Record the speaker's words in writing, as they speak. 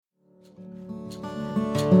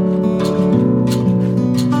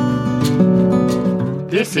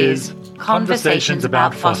This is Conversations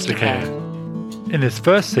About Foster Care. In this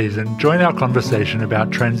first season, join our conversation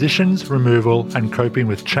about transitions, removal, and coping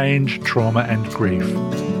with change, trauma, and grief.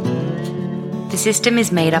 The system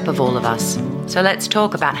is made up of all of us, so let's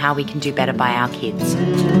talk about how we can do better by our kids.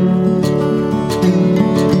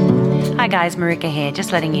 Hi guys, Marika here,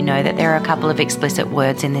 just letting you know that there are a couple of explicit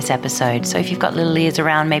words in this episode, so if you've got little ears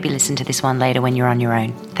around, maybe listen to this one later when you're on your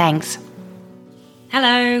own. Thanks.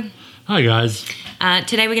 Hello. Hi guys.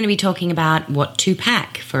 Today we're going to be talking about what to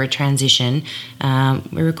pack for a transition.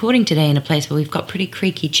 We're recording today in a place where we've got pretty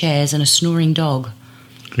creaky chairs and a snoring dog.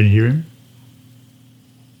 Can you hear him?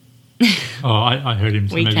 I heard him.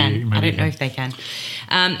 So we maybe, can. Maybe I don't know if they can.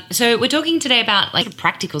 So we're talking today about like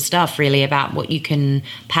practical stuff, really, about what you can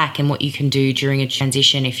pack and what you can do during a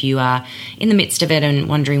transition if you are in the midst of it and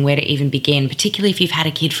wondering where to even begin, particularly if you've had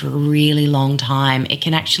a kid for a really long time. It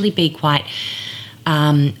can actually be quite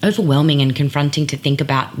overwhelming and confronting to think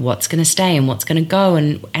about what's going to stay and what's going to go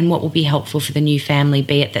and what will be helpful for the new family,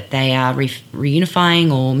 be it that they are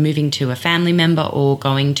reunifying or moving to a family member or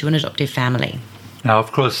going to an adoptive family. Now,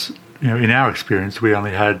 of course, in our experience, we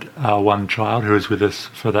only had one child who was with us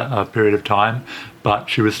for that period of time, but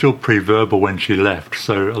she was still pre-verbal when she left.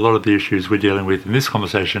 So a lot of the issues we're dealing with in this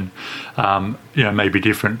conversation, may be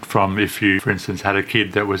different from if you, for instance, had a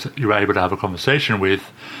kid that you were able to have a conversation with,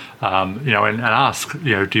 and ask,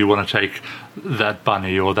 do you want to take that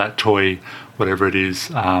bunny or that toy, whatever it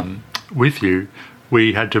is, with you?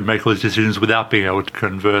 We had to make all these decisions without being able to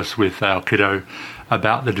converse with our kiddo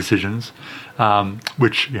about the decisions,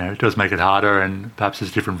 which does make it harder and perhaps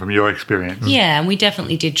is different from your experience. Yeah, and we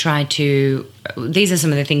definitely did try to, these are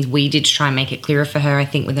some of the things we did to try and make it clearer for her. I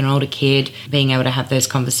think with an older kid, being able to have those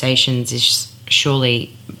conversations is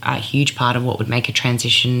surely a huge part of what would make a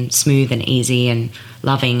transition smooth and easy and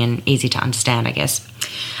loving and easy to understand, I guess.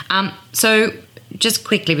 So just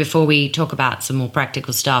quickly before we talk about some more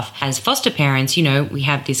practical stuff, as foster parents, we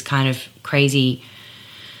have this kind of crazy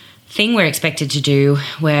thing we're expected to do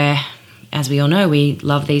where, as we all know, we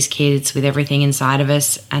love these kids with everything inside of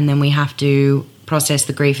us, and then we have to process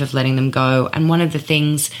the grief of letting them go. And one of the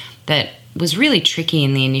things that was really tricky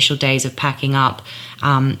in the initial days of packing up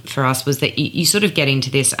for us was that you sort of get into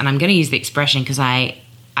this, and I'm going to use the expression because I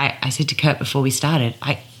said to Kurt before we started,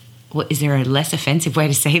 is there a less offensive way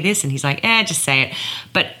to say this? And he's like, just say it.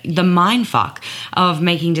 But the mindfuck of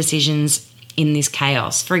making decisions in this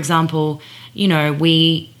chaos. For example,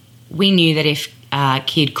 we knew that if a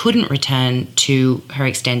kid couldn't return to her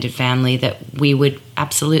extended family, that we would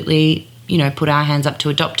absolutely, put our hands up to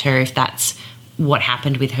adopt her if that's what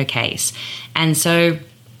happened with her case. And so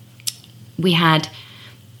we had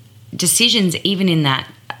decisions even in that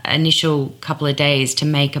initial couple of days to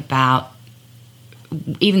make about,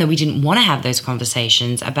 even though we didn't want to have those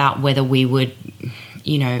conversations, about whether we would,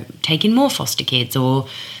 take in more foster kids or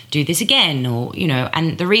do this again, or,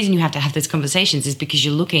 and the reason you have to have those conversations is because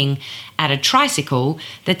you're looking at a tricycle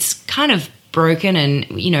that's kind of broken and,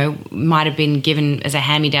 might have been given as a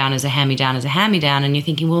hand-me-down, and you're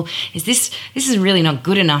thinking, well, this is really not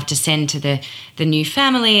good enough to send to the new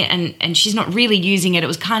family, and she's not really using it. It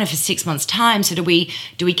was kind of for 6 months' time, so do we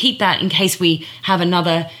keep that in case we have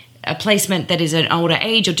a placement that is an older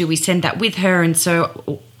age, or do we send that with her? And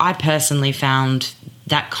so I personally found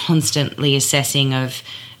that constantly assessing of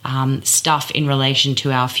stuff in relation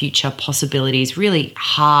to our future possibilities really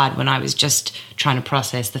hard when I was just trying to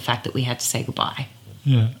process the fact that we had to say goodbye.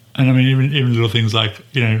 Yeah, and I mean, even little things like,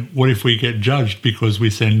 what if we get judged because we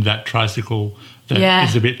send that tricycle that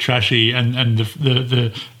is a bit trashy, and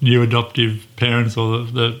the new adoptive parents or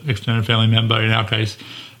the extended family member, in our case,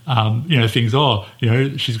 things,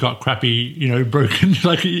 she's got crappy, broken,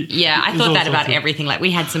 I thought that about everything. Like we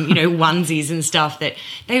had some, onesies and stuff that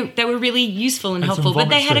they were really useful and helpful, but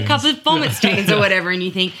they had a couple of vomit stains or whatever, and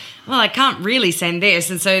you think, well, I can't really send this.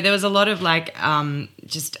 And so there was a lot of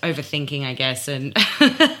just overthinking, I guess. And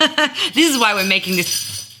this is why we're making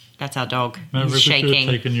this. That's our dog. No, He's shaking.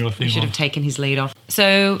 We should have taken his lead off.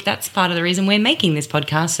 So that's part of the reason we're making this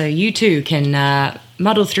podcast, so you too can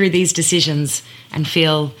muddle through these decisions and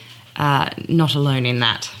feel not alone in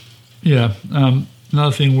that. Yeah.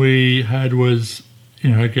 Another thing we had was,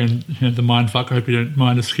 again, the mindfuck. I hope you don't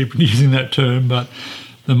mind us keep using that term, but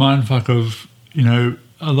the mindfuck of,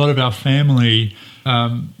 a lot of our family,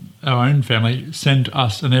 our own family, sent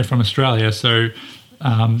us, and they're from Australia, so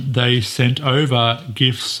they sent over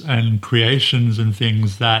gifts and creations and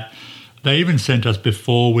things that they even sent us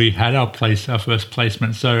before we had our first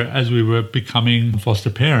placement. So as we were becoming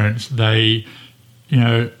foster parents, they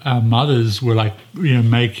our mothers were like,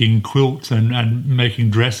 making quilts and making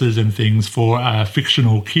dresses and things for a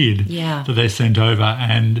fictional kid that they sent over.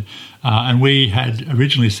 And we had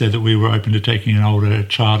originally said that we were open to taking an older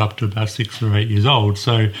child up to about 6 or 8 years old.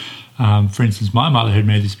 So, for instance, my mother had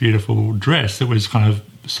made this beautiful dress that was kind of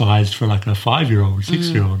sized for like a 5-year-old,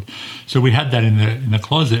 6-year-old. So we had that in the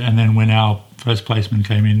closet. And then when our first placement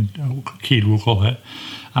came in, kid we'll call it,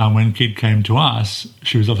 when kid came to us,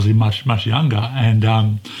 she was obviously much, much younger.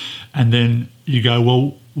 And then you go,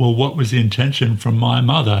 well, what was the intention from my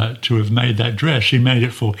mother to have made that dress? She made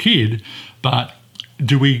it for kid, but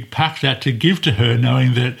do we pack that to give to her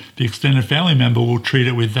knowing that the extended family member will treat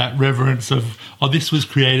it with that reverence of, this was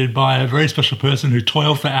created by a very special person who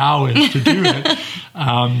toiled for hours to do it?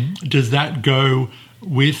 Does that go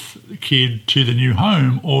with kid to the new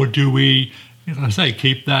home, or do we,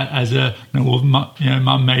 keep that as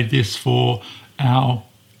mum made this for our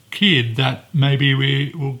kid, that maybe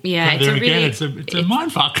we will go there again. It's a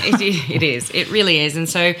mindfuck. It is. It really is. And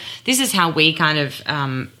so this is how we kind of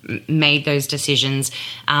made those decisions.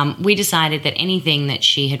 We decided that anything that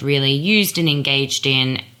she had really used and engaged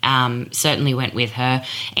in certainly went with her.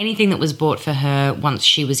 Anything that was bought for her once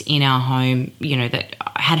she was in our home, that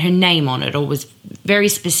had her name on it or was very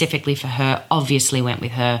specifically for her, obviously went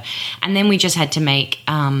with her. And then we just had to make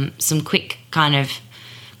some quick kind of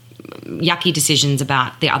yucky decisions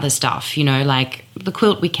about the other stuff, like the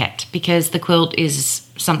quilt we kept, because the quilt is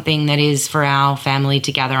something that is for our family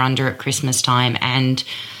to gather under at Christmas time. And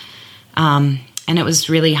it was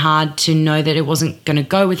really hard to know that it wasn't going to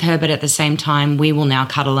go with her, but at the same time, we will now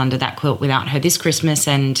cuddle under that quilt without her this Christmas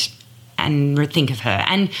and think of her.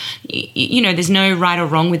 And, there's no right or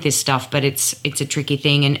wrong with this stuff, but it's a tricky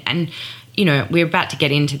thing. And we're about to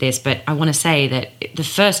get into this, but I want to say that the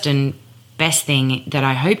first and best thing that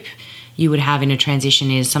I hope you would have in a transition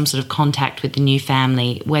is some sort of contact with the new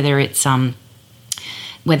family, whether it's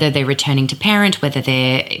whether they're returning to parent, whether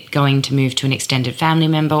they're going to move to an extended family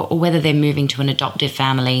member, or whether they're moving to an adoptive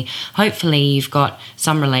family. Hopefully you've got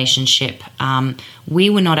some relationship. We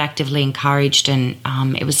were not actively encouraged, and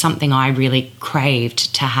it was something I really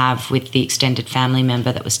craved to have with the extended family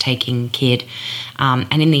member that was taking kid.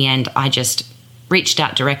 And in the end, I just reached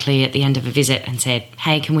out directly at the end of a visit and said,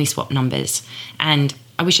 hey, can we swap numbers? And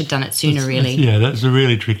I wish I'd done it sooner, really. That's a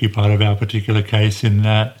really tricky part of our particular case, in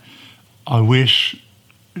that I wish,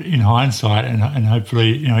 in hindsight, and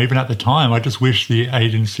hopefully, even at the time, I just wish the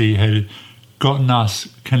agency had gotten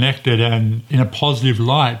us connected and in a positive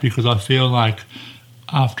light, because I feel like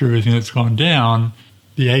after everything that's gone down,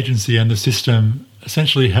 the agency and the system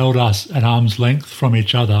essentially held us at arm's length from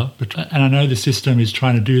each other. And I know the system is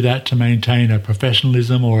trying to do that to maintain a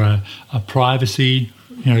professionalism or a privacy.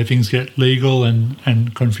 Things get legal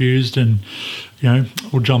and confused and,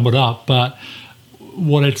 all jumbled up. But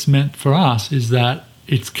what it's meant for us is that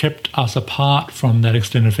it's kept us apart from that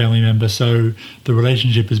extended family member. So the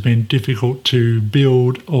relationship has been difficult to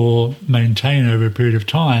build or maintain over a period of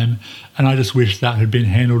time. And I just wish that had been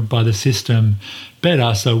handled by the system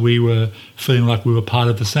better, so we were feeling like we were part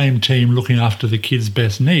of the same team looking after the kids'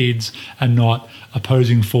 best needs and not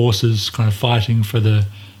opposing forces kind of fighting for the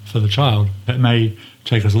child. It may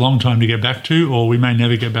take us a long time to get back to, or we may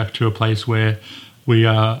never get back to a place where we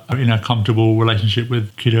are in a comfortable relationship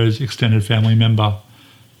with kiddo's extended family member.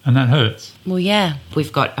 And that hurts. Well, yeah.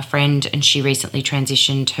 We've got a friend, and she recently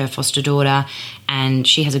transitioned her foster daughter, and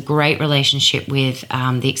she has a great relationship with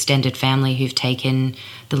the extended family who've taken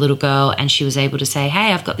the little girl, and she was able to say,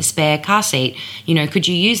 hey, I've got this spare car seat, could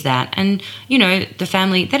you use that? And, the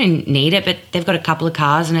family, they didn't need it, but they've got a couple of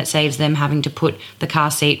cars, and it saves them having to put the car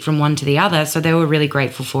seat from one to the other. So they were really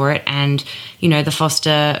grateful for it. And,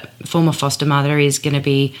 the former foster mother is going to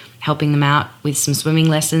be helping them out with some swimming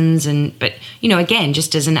lessons. But again,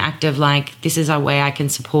 just as an act of like, this is a way I can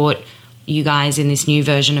support you guys in this new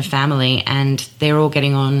version of family. And they're all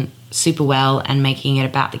getting on super well and making it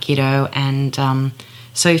about the kiddo. And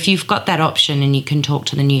so if you've got that option and you can talk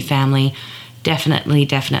to the new family,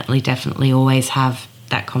 definitely always have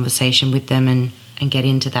that conversation with them and get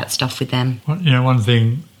into that stuff with them. One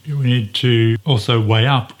thing we need to also weigh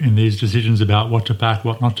up in these decisions about what to pack,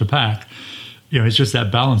 what not to pack, it's just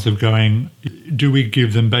that balance of going, do we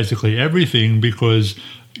give them basically everything? Because,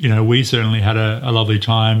 we certainly had a lovely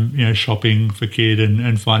time, shopping for kid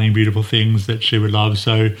and finding beautiful things that she would love.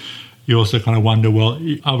 So you also kind of wonder, well,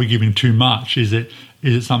 are we giving too much? Is it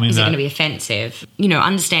something Is that... it going to be offensive?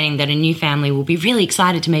 Understanding that a new family will be really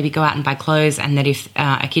excited to maybe go out and buy clothes, and that if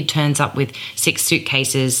a kid turns up with 6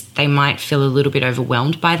 suitcases, they might feel a little bit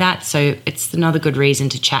overwhelmed by that. So it's another good reason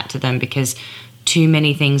to chat to them, because too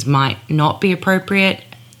many things might not be appropriate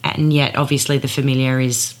and yet obviously the familiar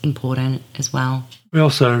is important as well. We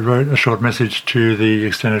also wrote a short message to the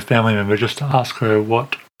extended family member just to ask her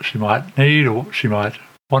what she might need or what she might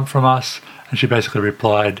want from us. And she basically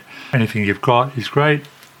replied, anything you've got is great.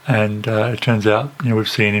 And it turns out, we've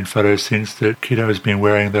seen in photos since that kiddo has been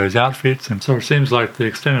wearing those outfits. And so it seems like the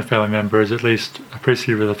extended family member is at least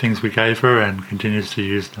appreciative of the things we gave her and continues to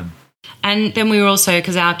use them. And then we were also,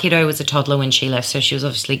 because our kiddo was a toddler when she left, so she was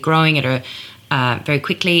obviously growing at a very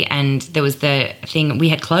quickly, and there was the thing, we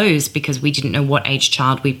had clothes because we didn't know what age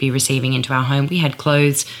child we'd be receiving into our home. We had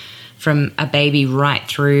clothes from a baby right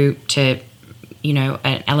through to,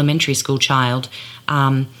 an elementary school child.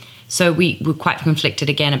 So we were quite conflicted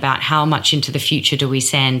again about how much into the future do we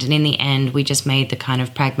send. And in the end, we just made the kind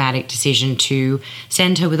of pragmatic decision to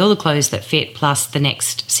send her with all the clothes that fit, plus the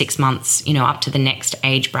next 6 months, up to the next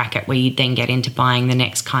age bracket where you'd then get into buying the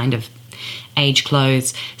next kind of age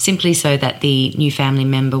clothes, simply so that the new family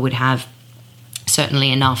member would have certainly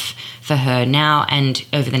enough for her now, and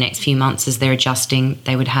over the next few months as they're adjusting,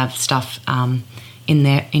 they would have stuff in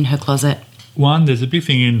her closet. One, there's a big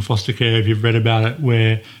thing in foster care, if you've read about it,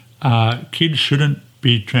 where kids shouldn't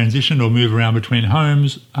be transitioned or move around between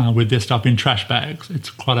homes with their stuff in trash bags.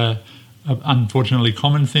 It's quite a unfortunately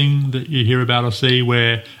common thing that you hear about or see,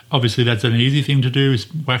 where obviously that's an easy thing to do, is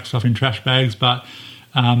whack stuff in trash bags, but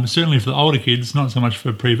certainly for the older kids, not so much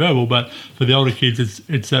for pre-verbal, but for the older kids,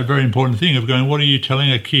 it's a very important thing of going, what are you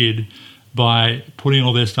telling a kid by putting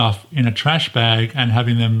all their stuff in a trash bag and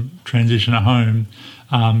having them transition at home,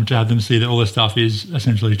 to have them see that all their stuff is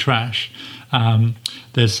essentially trash.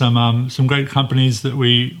 There's some great companies that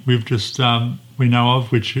we know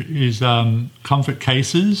of, which is Comfort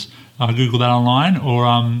Cases. Google that online, or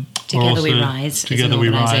Together We Rise. Together is an We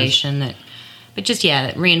organisation Rise. That, but just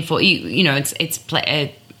reinforce. It's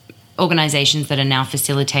organisations that are now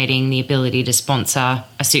facilitating the ability to sponsor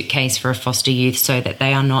a suitcase for a foster youth, so that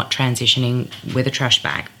they are not transitioning with a trash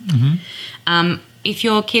bag. Mm-hmm. If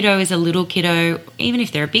your kiddo is a little kiddo, even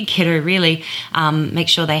if they're a big kiddo, really, make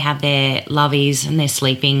sure they have their loveys and their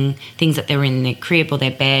sleeping things, that they're in their crib or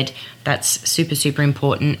their bed. That's super, super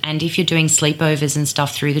important. And if you're doing sleepovers and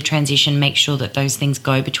stuff through the transition, make sure that those things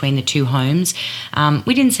go between the two homes.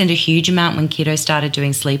 We didn't send a huge amount when kiddo started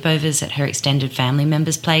doing sleepovers at her extended family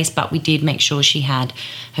member's place, but we did make sure she had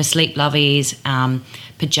her sleep loveys,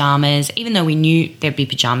 pajamas. Even though we knew there'd be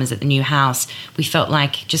pajamas at the new house, we felt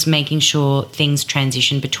like just making sure things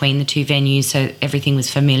transitioned between the two venues so everything was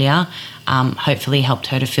familiar, hopefully helped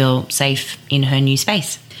her to feel safe in her new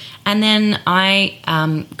space. And then I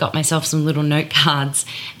got myself some little note cards.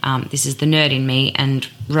 This is the nerd in me, and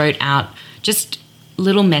wrote out just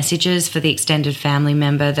little messages for the extended family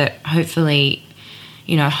member that hopefully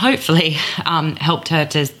helped her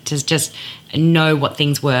to just know what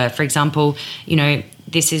things were. For example,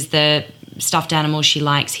 this is the stuffed animal she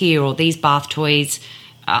likes here, or these bath toys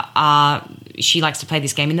she likes to play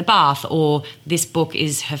this game in the bath, or this book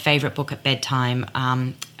is her favourite book at bedtime.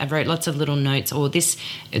 I wrote lots of little notes, or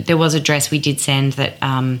there was a dress we did send that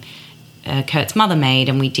Kurt's mother made,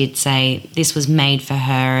 and we did say this was made for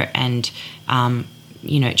her, and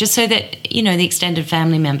just so that the extended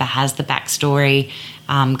family member has the backstory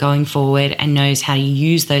going forward and knows how to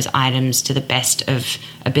use those items to the best of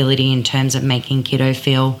ability in terms of making kiddo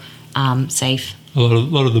feel safe. A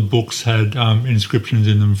lot of the books had inscriptions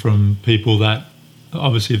in them from people that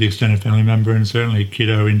obviously the extended family member and certainly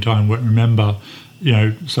kiddo in time won't remember,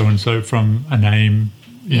 so-and-so from a name,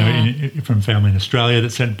 from family in Australia that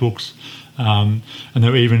sent books. And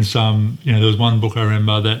there were even some, there was one book I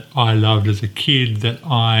remember that I loved as a kid that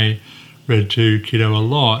I read to kiddo a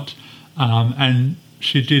lot. And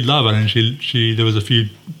she did love it, and she there was a few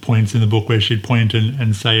points in the book where she'd point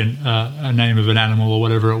and say a name of an animal or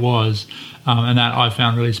whatever it was. And that I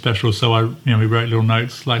found really special. So we wrote little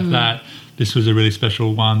notes like that. This was a really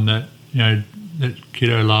special one that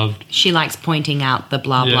kiddo loved. She likes pointing out the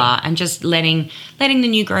blah blah, and just letting the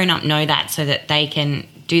new grown up know that, so that they can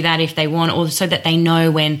do that if they want, or so that they know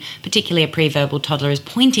when particularly a pre-verbal toddler is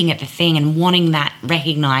pointing at the thing and wanting that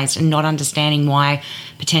recognised, and not understanding why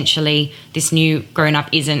potentially this new grown up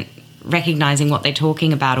isn't recognising what they're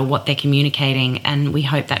talking about or what they're communicating. And we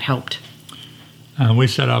hope that helped. We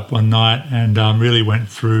sat up one night and really went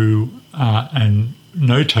through and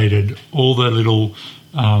notated all the little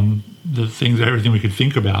the things, everything we could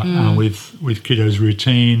think about with kiddo's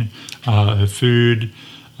routine, her food,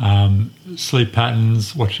 sleep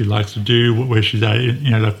patterns, what she likes to do, where she's at,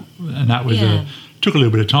 and that was took a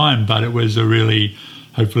little bit of time, but it was a really,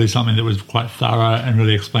 hopefully something that was quite thorough and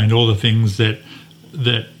really explained all the things that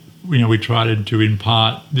we tried to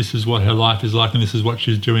impart this is what her life is like and this is what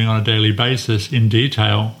she's doing on a daily basis in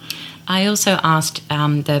detail. I also asked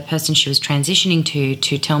the person she was transitioning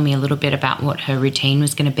to tell me a little bit about what her routine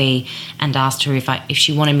was going to be, and asked her if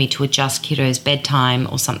she wanted me to adjust kiddo's bedtime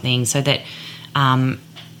or something, so that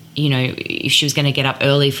if she was going to get up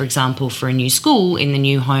early, for example, for a new school in the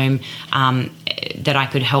new home, that I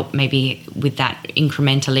could help maybe with that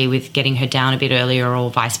incrementally, with getting her down a bit earlier or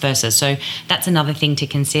vice versa. So that's another thing to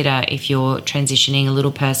consider if you're transitioning a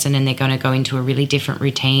little person and they're going to go into a really different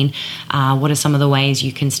routine. What are some of the ways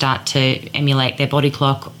you can start to emulate their body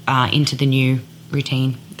clock into the new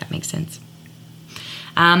routine? If that makes sense.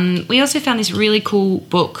 We also found this really cool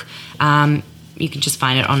book. You can just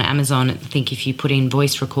find it on Amazon, I think, if you put in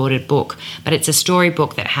voice recorded book. But it's a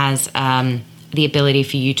storybook that has the ability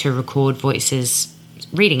for you to record voices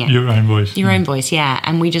reading it. Your own voice. Your own voice, yeah.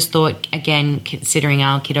 And we just thought, again, considering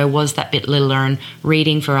our kiddo was that bit littler and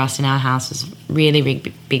reading for us in our house was a really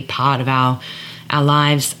big part of our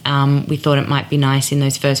lives, we thought it might be nice in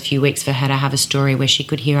those first few weeks for her to have a story where she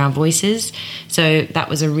could hear our voices. So that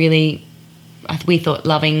was a really, we thought,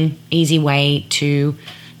 loving, easy way to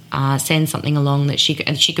send something along that she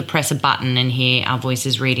could press a button and hear our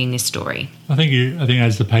voices reading this story. I think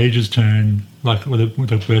as the pages turn, like with a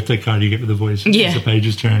birthday card you get with the voice, yeah. As the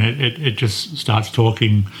pages turn, it just starts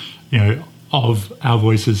talking, of our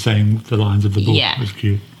voices saying the lines of the book. Yeah. It was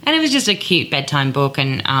cute. And it was just a cute bedtime book,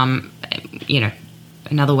 and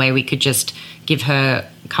another way we could just give her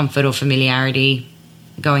comfort or familiarity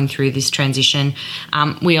going through this transition.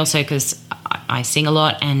 We also, because I sing a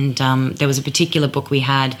lot, and there was a particular book we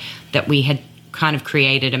had that we had kind of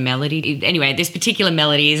created a melody. Anyway, this particular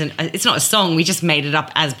melody it's not a song, we just made it up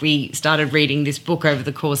as we started reading this book over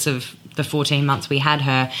the course of the 14 months we had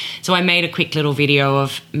her. So I made a quick little video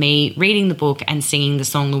of me reading the book and singing the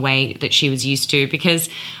song the way that she was used to, because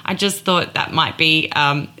I just thought that might be,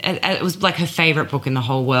 it was like her favourite book in the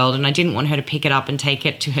whole world, and I didn't want her to pick it up and take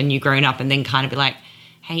it to her new grown-up and then kind of be like,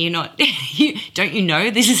 hey, you're not, don't you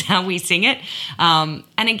know this is how we sing it? And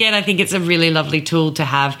again, I think it's a really lovely tool to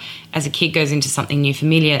have as a kid goes into something new,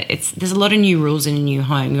 familiar. There's a lot of new rules in a new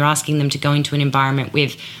home. You're asking them to go into an environment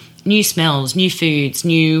with new smells, new foods,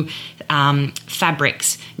 new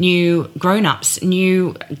fabrics, new grown-ups,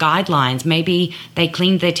 new guidelines. Maybe they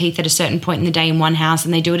cleaned their teeth at a certain point in the day in one house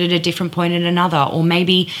and they do it at a different point in another. Or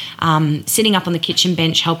maybe sitting up on the kitchen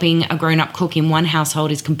bench helping a grown-up cook in one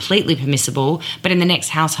household is completely permissible, but in the next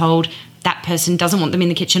household that person doesn't want them in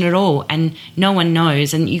the kitchen at all, and no one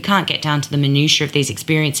knows, and you can't get down to the minutiae of these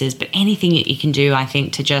experiences. But anything that you can do, I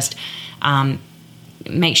think, to just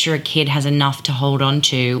make sure a kid has enough to hold on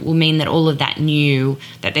to will mean that all of that new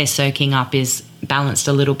that they're soaking up is balanced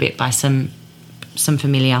a little bit by some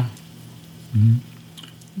familiar. Mm-hmm.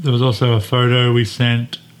 There was also a photo we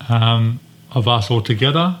sent of us all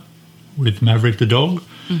together with Maverick the dog,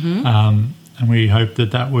 mm-hmm. And we hoped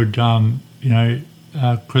that would,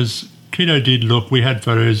 because Kiddo did look, we had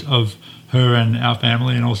photos of her and our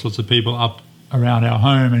family and all sorts of people up around our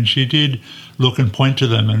home, and she did look and point to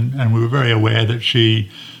them, and we were very aware that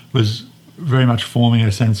she was very much forming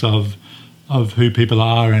a sense of who people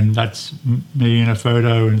are, and that's me in a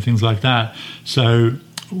photo and things like that. So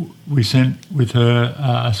we sent with her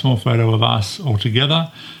a small photo of us all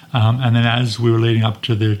together, and then as we were leading up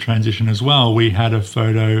to the transition as well, we had a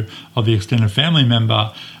photo of the extended family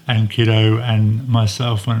member and Kiddo and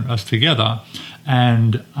myself and us together.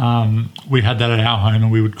 And we had that at our home,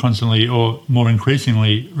 and we would constantly, or more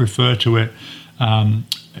increasingly, refer to it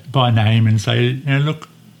by name and say, look,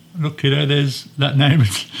 Kiddo, there's that name.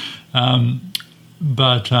 And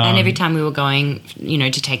every time we were going,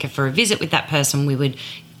 to take her for a visit with that person, we would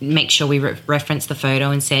make sure we referenced the photo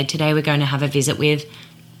and said, today we're going to have a visit with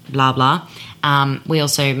blah, blah. We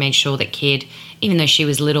also made sure that Kid, even though she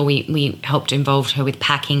was little, we helped involve her with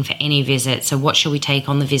packing for any visit. So what shall we take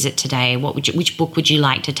on the visit today? Which book would you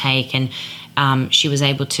like to take? And she was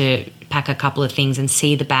able to pack a couple of things and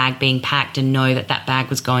see the bag being packed and know that bag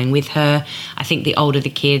was going with her. I think the older the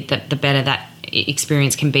kid, the better that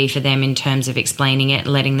experience can be for them in terms of explaining it,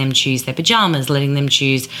 letting them choose their pajamas, letting them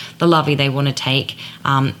choose the lovey they want to take,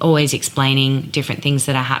 always explaining different things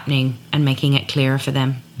that are happening and making it clearer for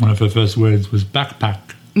them. One of her first words was backpack.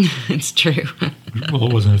 It's true. Well,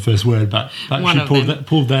 it wasn't her first word, but she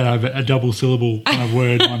pulled that over a double syllable kind of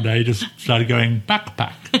word one day, just started going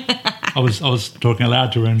backpack. I was talking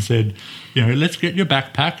aloud to her and said, let's get your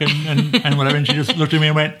backpack and whatever, and she just looked at me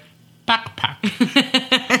and went, backpack.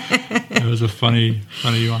 It was a funny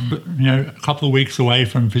one. But, a couple of weeks away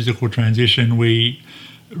from physical transition, we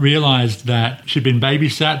realised that she'd been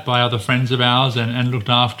babysat by other friends of ours and looked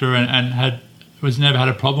after and had was never had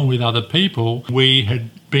a problem with other people. We had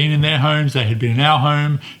been in their homes, they had been in our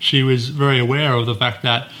home. She was very aware of the fact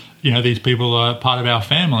that, you know, these people are part of our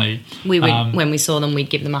family. We would, when we saw them, we'd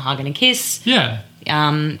give them a hug and a kiss. Yeah.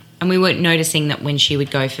 And we weren't noticing that when she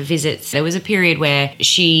would go for visits. There was a period where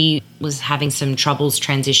she was having some troubles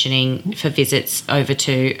transitioning for visits over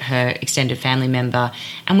to her extended family member.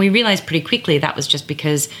 And we realised pretty quickly that was just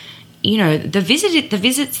because, you know, the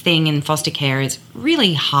visits thing in foster care is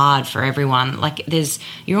really hard for everyone. Like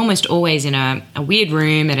you're almost always in a weird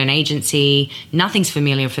room at an agency. Nothing's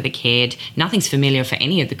familiar for the kid. Nothing's familiar for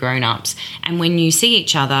any of the grown-ups. And when you see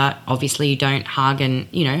each other, obviously you don't hug and,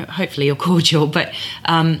 you know, hopefully you're cordial. But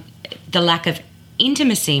the lack of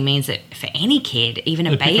intimacy means that for any kid, even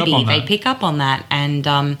a baby, they pick up on that.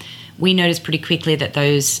 And we noticed pretty quickly that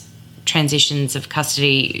those transitions of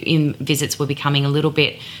custody in visits were becoming a little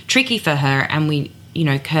bit tricky for her. And we, you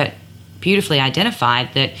know, Kurt beautifully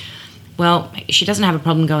identified that, well, she doesn't have a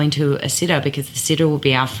problem going to a sitter because the sitter will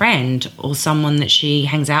be our friend or someone that she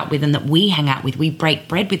hangs out with and that we hang out with. We break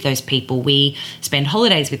bread with those people. We spend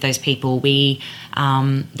holidays with those people.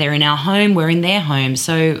 They're in our home, we're in their home.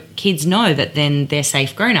 So kids know that then they're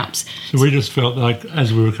safe grown-ups. So we just felt like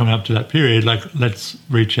as we were coming up to that period, like let's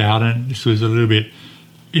reach out. And this was a little bit,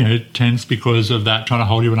 you know, tense because of that, trying to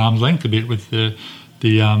hold you at arm's length a bit with the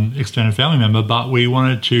extended family member, but we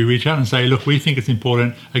wanted to reach out and say, look, we think it's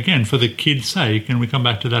important, again, for the kid's sake, and we come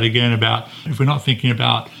back to that again about if we're not thinking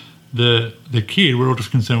about the kid, we're all just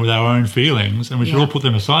concerned with our own feelings, and we should all put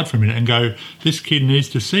them aside for a minute and go, this kid needs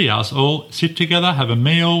to see us all sit together, have a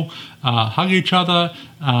meal, hug each other,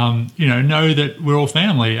 you know that we're all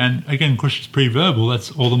family. And again, because she's pre-verbal,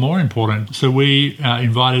 that's all the more important. So we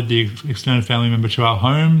invited the extended family member to our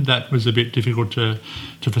home. That was a bit difficult to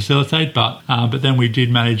facilitate, but then we did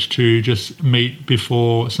manage to just meet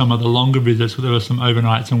before some of the longer visits. There were some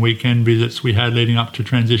overnights and weekend visits we had leading up to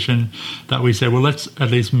transition that we said, well, let's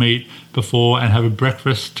at least meet before and have a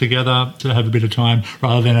breakfast together to have a bit of time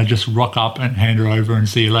rather than just rock up and hand her over and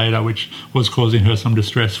see you later, which was causing her some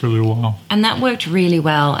distress for a little while. And that worked really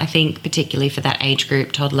well, I think, particularly for that age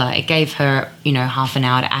group toddler. It gave her, you know, half an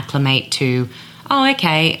hour to acclimate to, oh,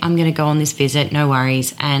 okay, I'm going to go on this visit, no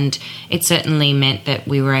worries. And it certainly meant that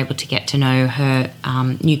we were able to get to know her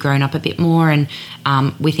new grown-up a bit more, and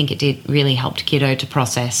we think it did really help kiddo to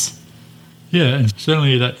process. Yeah, and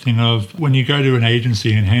certainly that thing of when you go to an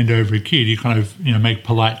agency and hand over a kid, you kind of, you know, make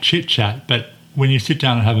polite chit-chat, but when you sit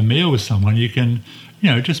down and have a meal with someone, you can,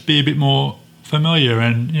 you know, just be a bit more familiar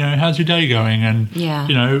and, you know, how's your day going? And, you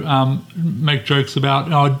know, make jokes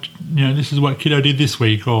about, oh, you know, this is what kiddo did this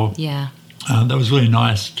week, or that was really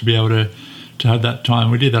nice to be able to have that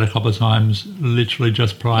time. We did that a couple of times, literally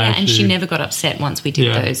just prior to... and she never got upset once we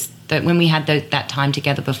did those. That when we had that time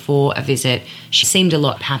together before a visit, she seemed a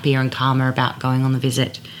lot happier and calmer about going on the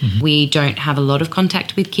visit. Mm-hmm. We don't have a lot of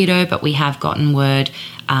contact with kiddo, but we have gotten word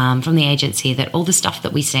from the agency that all the stuff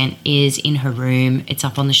that we sent is in her room. It's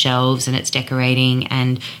up on the shelves and it's decorating,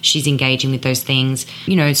 and she's engaging with those things.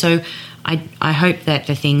 You know, so I hope that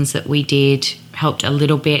the things that we did helped a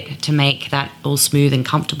little bit to make that all smooth and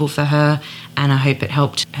comfortable for her, and I hope it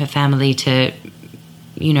helped her family to,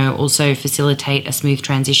 you know, also facilitate a smooth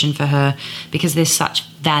transition for her, because there's such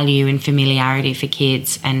value in familiarity for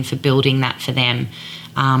kids and for building that for them.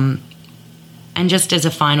 And just as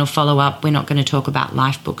a final follow-up, we're not going to talk about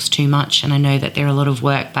life books too much, and I know that they're a lot of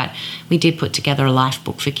work, but we did put together a life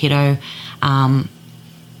book for kiddo,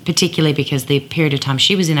 particularly because the period of time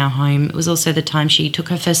she was in our home, it was also the time she took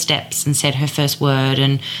her first steps and said her first word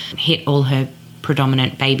and hit all her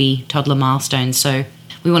predominant baby toddler milestones. So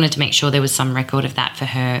we wanted to make sure there was some record of that for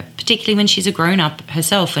her, particularly when she's a grown-up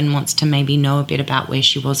herself and wants to maybe know a bit about where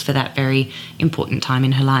she was for that very important time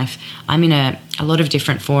in her life. I'm in a lot of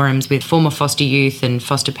different forums with former foster youth and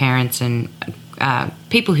foster parents and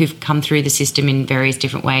people who've come through the system in various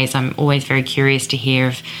different ways. I'm always very curious to hear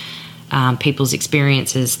of people's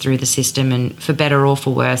experiences through the system, and for better or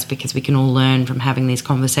for worse, because we can all learn from having these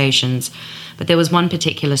conversations. But there was one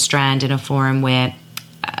particular strand in a forum where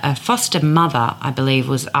a foster mother, I believe,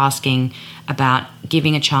 was asking about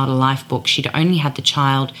giving a child a life book. She'd only had the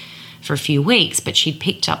child for a few weeks, but she'd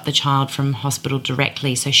picked up the child from hospital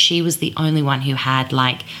directly, so she was the only one who had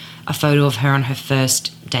like a photo of her on her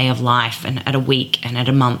first day of life and at a week and at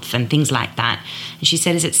a month and things like that. And she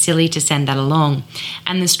said, is it silly to send that along?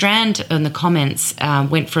 And the strand and the comments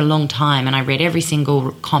went for a long time, and I read every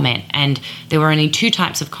single comment, and there were only two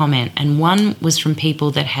types of comment, and one was from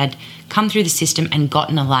people that had come through the system and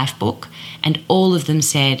gotten a life book, and all of them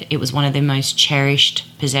said it was one of their most cherished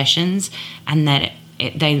possessions, and that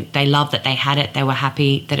they loved that they had it. They were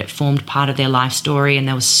happy that it formed part of their life story, and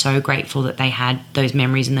they were so grateful that they had those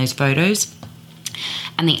memories and those photos.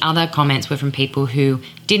 And the other comments were from people who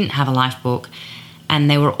didn't have a life book, and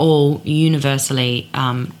they were all universally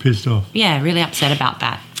pissed off. Yeah, really upset about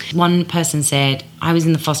that. One person said, I was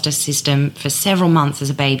in the foster system for several months as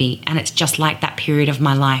a baby, and it's just like that period of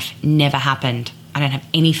my life never happened. I don't have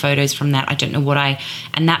any photos from that. I don't know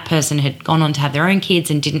and that person had gone on to have their own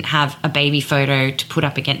kids and didn't have a baby photo to put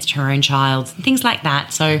up against her own child, things like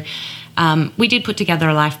that. So we did put together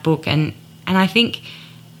a life book, and I think,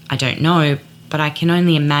 I don't know, but I can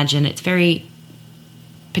only imagine it's very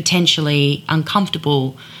potentially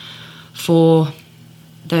uncomfortable for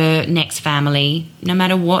the next family, no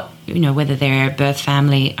matter what, whether they're a birth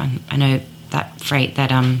family. I know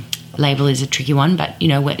that label is a tricky one, but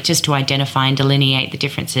just to identify and delineate the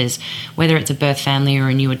differences, whether it's a birth family or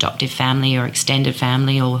a new adoptive family or extended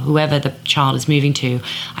family or whoever the child is moving to,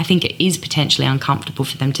 I think it is potentially uncomfortable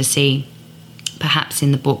for them to see, perhaps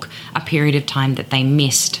in the book, a period of time that they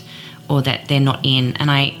missed or that they're not in. And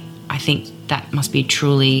I think that must be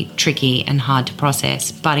truly tricky and hard to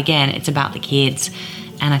process. But again, it's about the kids,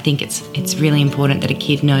 and I think it's really important that a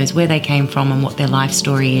kid knows where they came from and what their life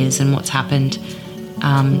story is and what's happened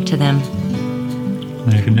to them.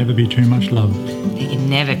 There can never be too much love. There can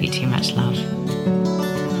never be too much love.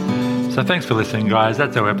 So thanks for listening, guys.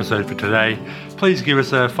 That's our episode for today. Please give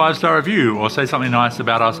us a 5-star review or say something nice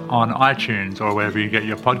about us on iTunes or wherever you get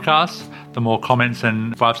your podcasts. The more comments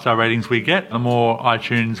and 5-star ratings we get, the more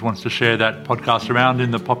iTunes wants to share that podcast around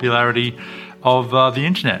in the popularity of the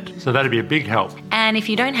internet. So that'd be a big help. And if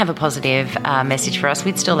you don't have a positive message for us,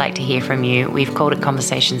 we'd still like to hear from you. We've called it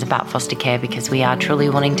Conversations About Foster Care because we are truly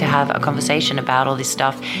wanting to have a conversation about all this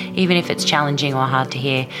stuff, even if it's challenging or hard to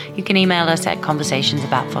hear. You can email us at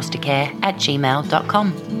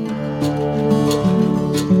conversationsaboutfostercare@gmail.com.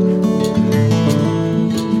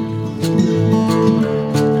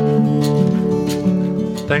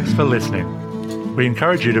 Thanks for listening. We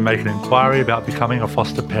encourage you to make an inquiry about becoming a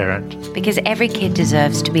foster parent. Because every kid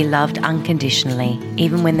deserves to be loved unconditionally,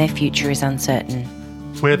 even when their future is uncertain.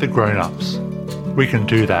 We're the grown-ups. We can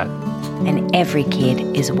do that. And every kid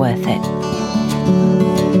is worth it.